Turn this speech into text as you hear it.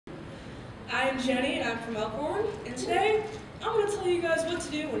I'm Jenny and I'm from Elkhorn, and today I'm going to tell you guys what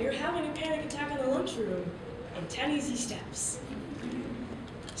to do when you're having a panic attack in the lunchroom in 10 easy steps.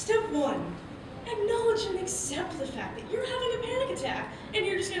 Step 1, acknowledge and accept the fact that you're having a panic attack and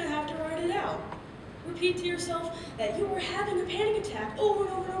you're just going to have to write it out. Repeat to yourself that you are having a panic attack over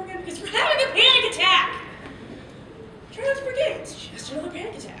and over and over again because you're having a panic attack. Try not to forget, it's just another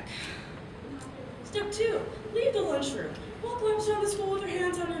panic attack. Step 2, leave the lunchroom. Walk laps around the school with your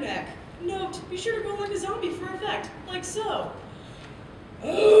hands on your neck. Note, be sure to go like a zombie for effect, like so.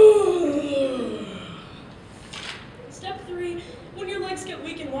 Step 3, when your legs get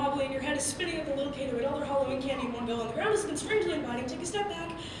weak and wobbly and your head is spinning at the little kid with all their Halloween candy in one go and the ground has been strangely inviting, take a step back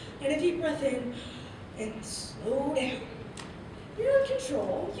and a deep breath in and slow down. You're in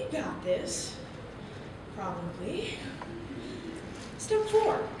control, you got this. Probably. Step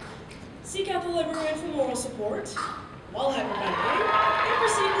 4, seek out the librarian for moral support while hyperventilating and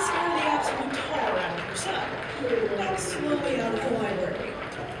proceed to scare the absolute tar out of yourself. Back slowly out of the library.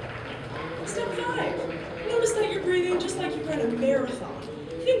 Step 5, notice that you're breathing just like you ran a marathon.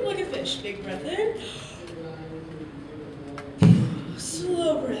 Think like a fish. Big breath in.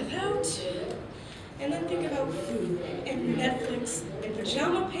 Slow breath out. And then think about food and Netflix and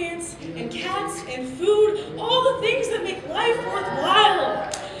pajama pants and cats and food, all the things that make life worthwhile.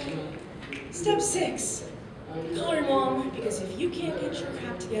 Step 6, call your mom, because if you can't get your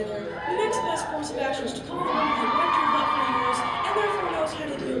crap together, the next best course of action is to call the mom who wiped your butt for years and therefore knows how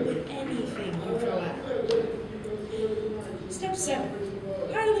to deal with anything you throw at her. Step 7,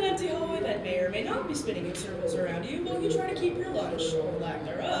 hide in an empty hallway that may or may not be spinning in circles around you while you try to keep your lunch, or lack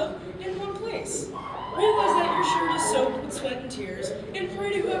thereof, in one place. Realize that your shirt is soaked with sweat and tears, and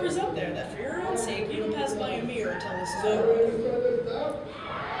pray to whoever's up there that for your own sake you don't pass by a mirror until this is over.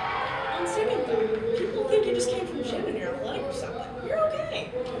 On second thought, people think you just came from gym and you're athletic or something. You're okay.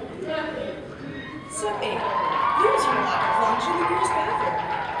 Step 8, use your lack of lunch in the nearest bathroom.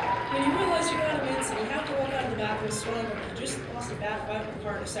 When you realize you're out of mints and you have to walk out of the bathroom smelling like you just lost a bad fight with a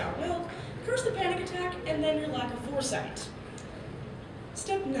carton of sour milk, curse the panic attack and then your lack of foresight.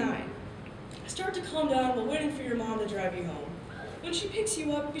 Step 9, start to calm down while waiting for your mom to drive you home. When she picks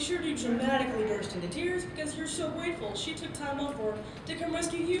you up, be sure to dramatically burst into tears because you're so grateful she took time off work to come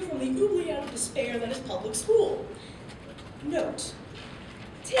rescue you from the oubli out of despair that is public school. Note,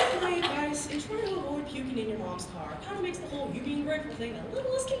 take my advice and try to avoid puking in your mom's car. Kind of makes the whole you being grateful thing a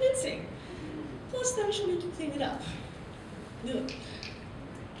little less convincing. Plus, then she'll need to clean it up. Ugh.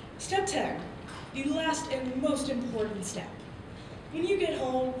 Step 10, the last and most important step. When you get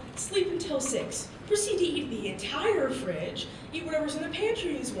home, sleep until 6. Proceed to eat the entire fridge, eat whatever's in the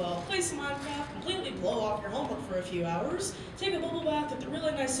pantry as well, play some Minecraft, completely blow off your homework for a few hours, take a bubble bath with the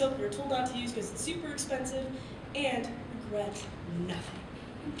really nice soap you're told not to use because it's super expensive, and regret nothing.